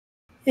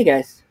Hey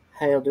guys,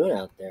 how y'all doing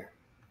out there?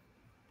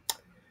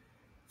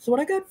 So what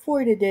I got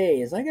for you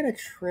today is I got a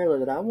trailer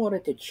that I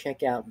wanted to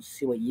check out and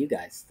see what you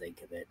guys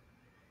think of it.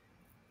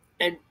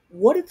 And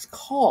what it's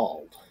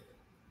called,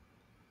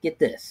 get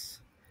this.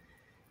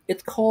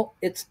 It's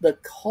the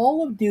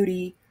Call of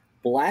Duty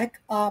Black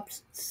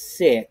Ops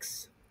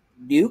 6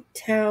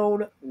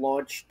 Nuketown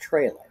launch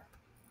trailer.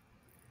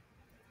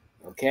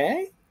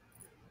 Okay?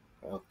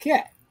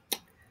 Okay.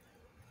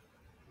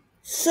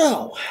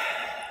 So,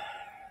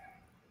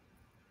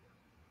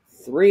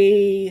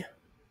 three,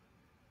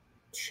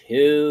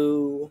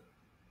 two,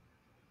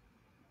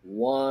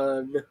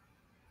 one,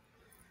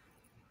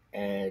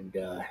 and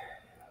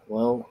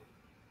well,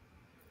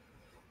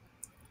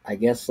 I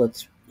guess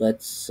let's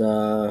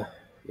you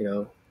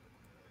know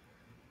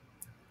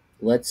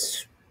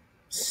let's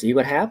see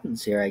what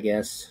happens here. I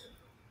guess.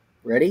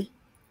 Ready?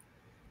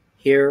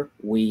 Here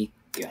we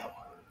go.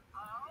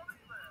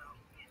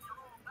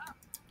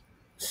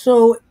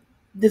 So,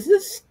 does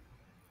this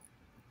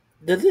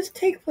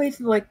take place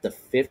in like the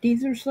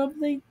 50s or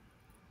something?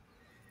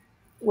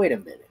 Wait a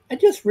minute. I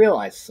just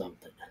realized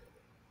something.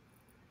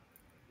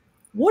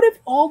 What if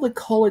all the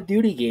Call of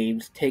Duty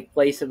games take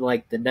place in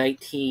like the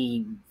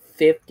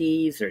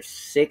 1950s or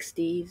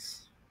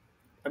 60s?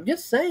 I'm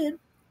just saying.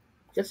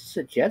 Just a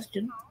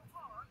suggestion.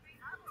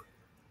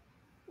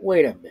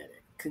 Wait a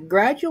minute.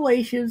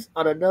 Congratulations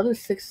on another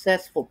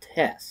successful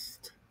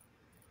test.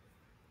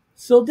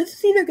 So this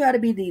has either got to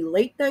be the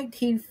late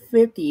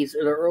 1950s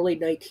or the early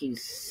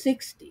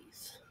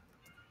 1960s.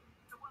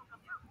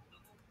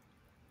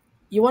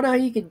 You want to know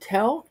how you can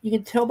tell? You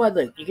can tell by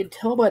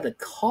the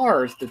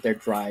cars that they're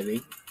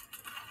driving.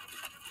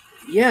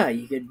 Yeah,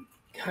 you can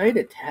kind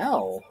of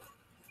tell.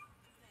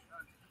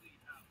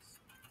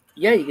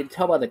 Yeah, you can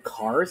tell by the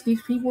cars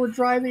these people were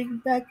driving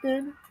back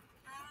then.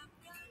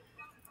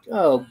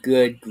 Oh,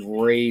 good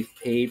grief,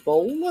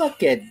 people!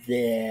 Look at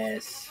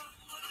this.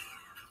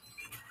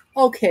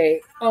 Okay.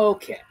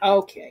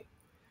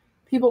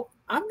 People,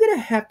 I'm gonna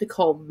have to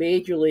call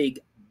Major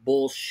League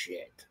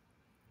bullshit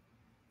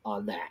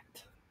on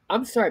that.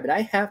 I'm sorry, but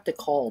I have to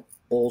call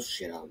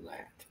bullshit on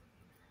that.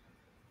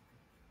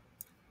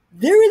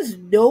 There is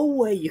no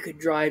way you can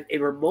drive a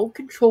remote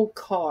control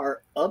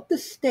car up the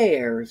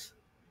stairs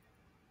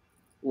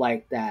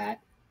like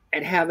that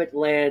and have it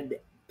land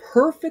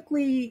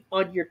perfectly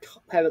at your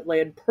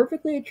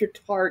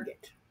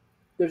target.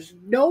 There's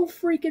no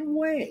freaking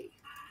way.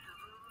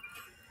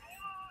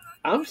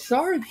 I'm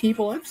sorry,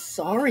 people. I'm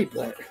sorry,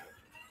 but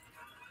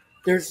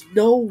there's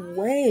no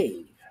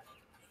way.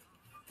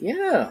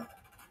 Yeah,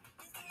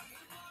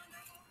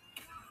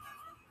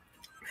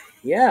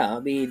 yeah. I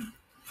mean,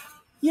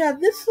 yeah,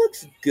 this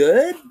looks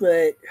good,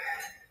 but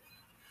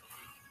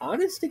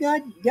honest to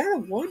God, you gotta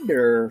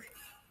wonder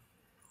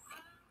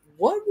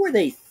what were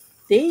they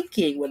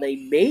thinking when they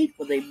made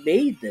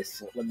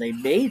this.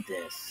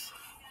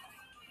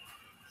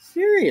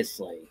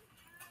 Seriously,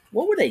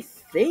 what were they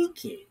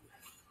thinking?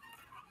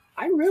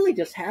 I really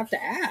just have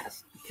to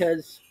ask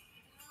because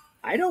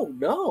I don't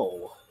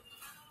know.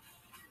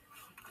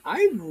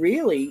 I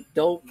really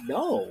don't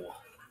know.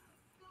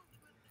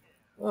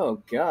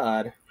 Oh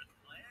God,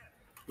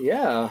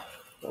 yeah.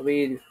 I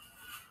mean,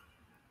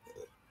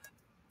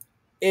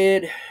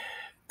 in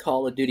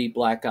Call of Duty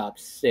Black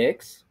Ops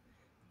 6,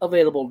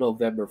 available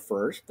November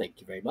 1st. Thank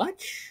you very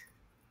much.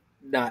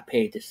 Not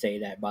paid to say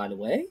that, by the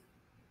way.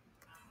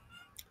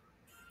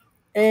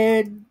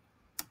 And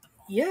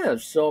yeah,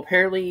 so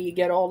apparently you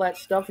get all that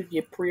stuff if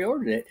you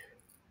pre-ordered it.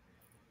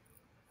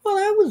 Well,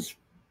 that was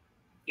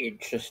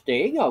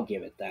interesting. I'll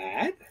give it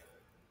that.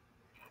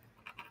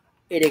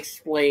 It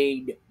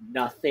explained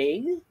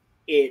nothing.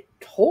 It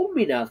told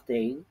me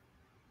nothing.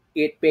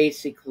 It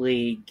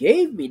basically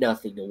gave me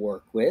nothing to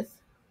work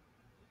with.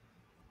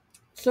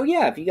 So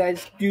yeah, if you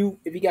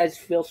guys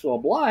feel so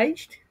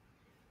obliged,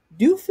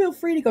 do feel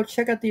free to go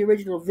check out the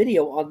original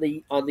video on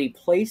the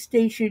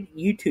PlayStation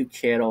YouTube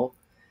channel.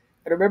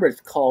 And remember, it's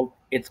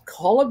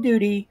Call of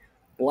Duty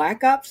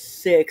Black Ops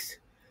 6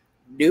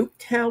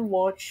 Nuketown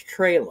launch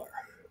trailer.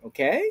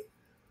 Okay?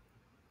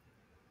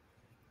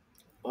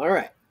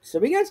 Alright. So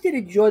if you guys did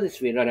enjoy this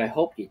video, and I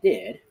hope you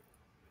did,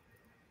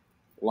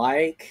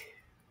 like,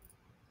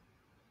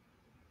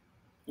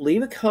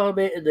 leave a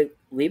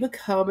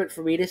comment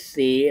for me to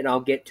see, and I'll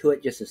get to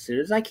it just as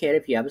soon as I can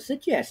if you have a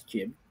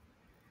suggestion.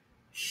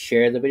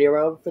 Share the video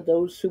around for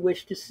those who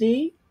wish to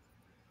see.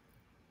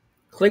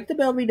 Click the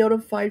bell to be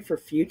notified for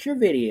future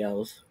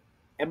videos.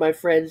 And my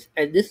friends,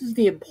 and this is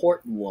the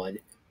important one,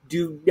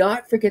 do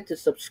not forget to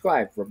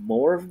subscribe for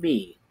more of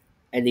me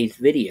and these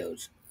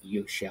videos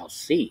you shall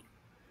see.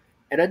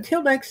 And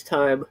until next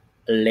time,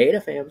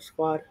 later fam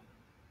squad.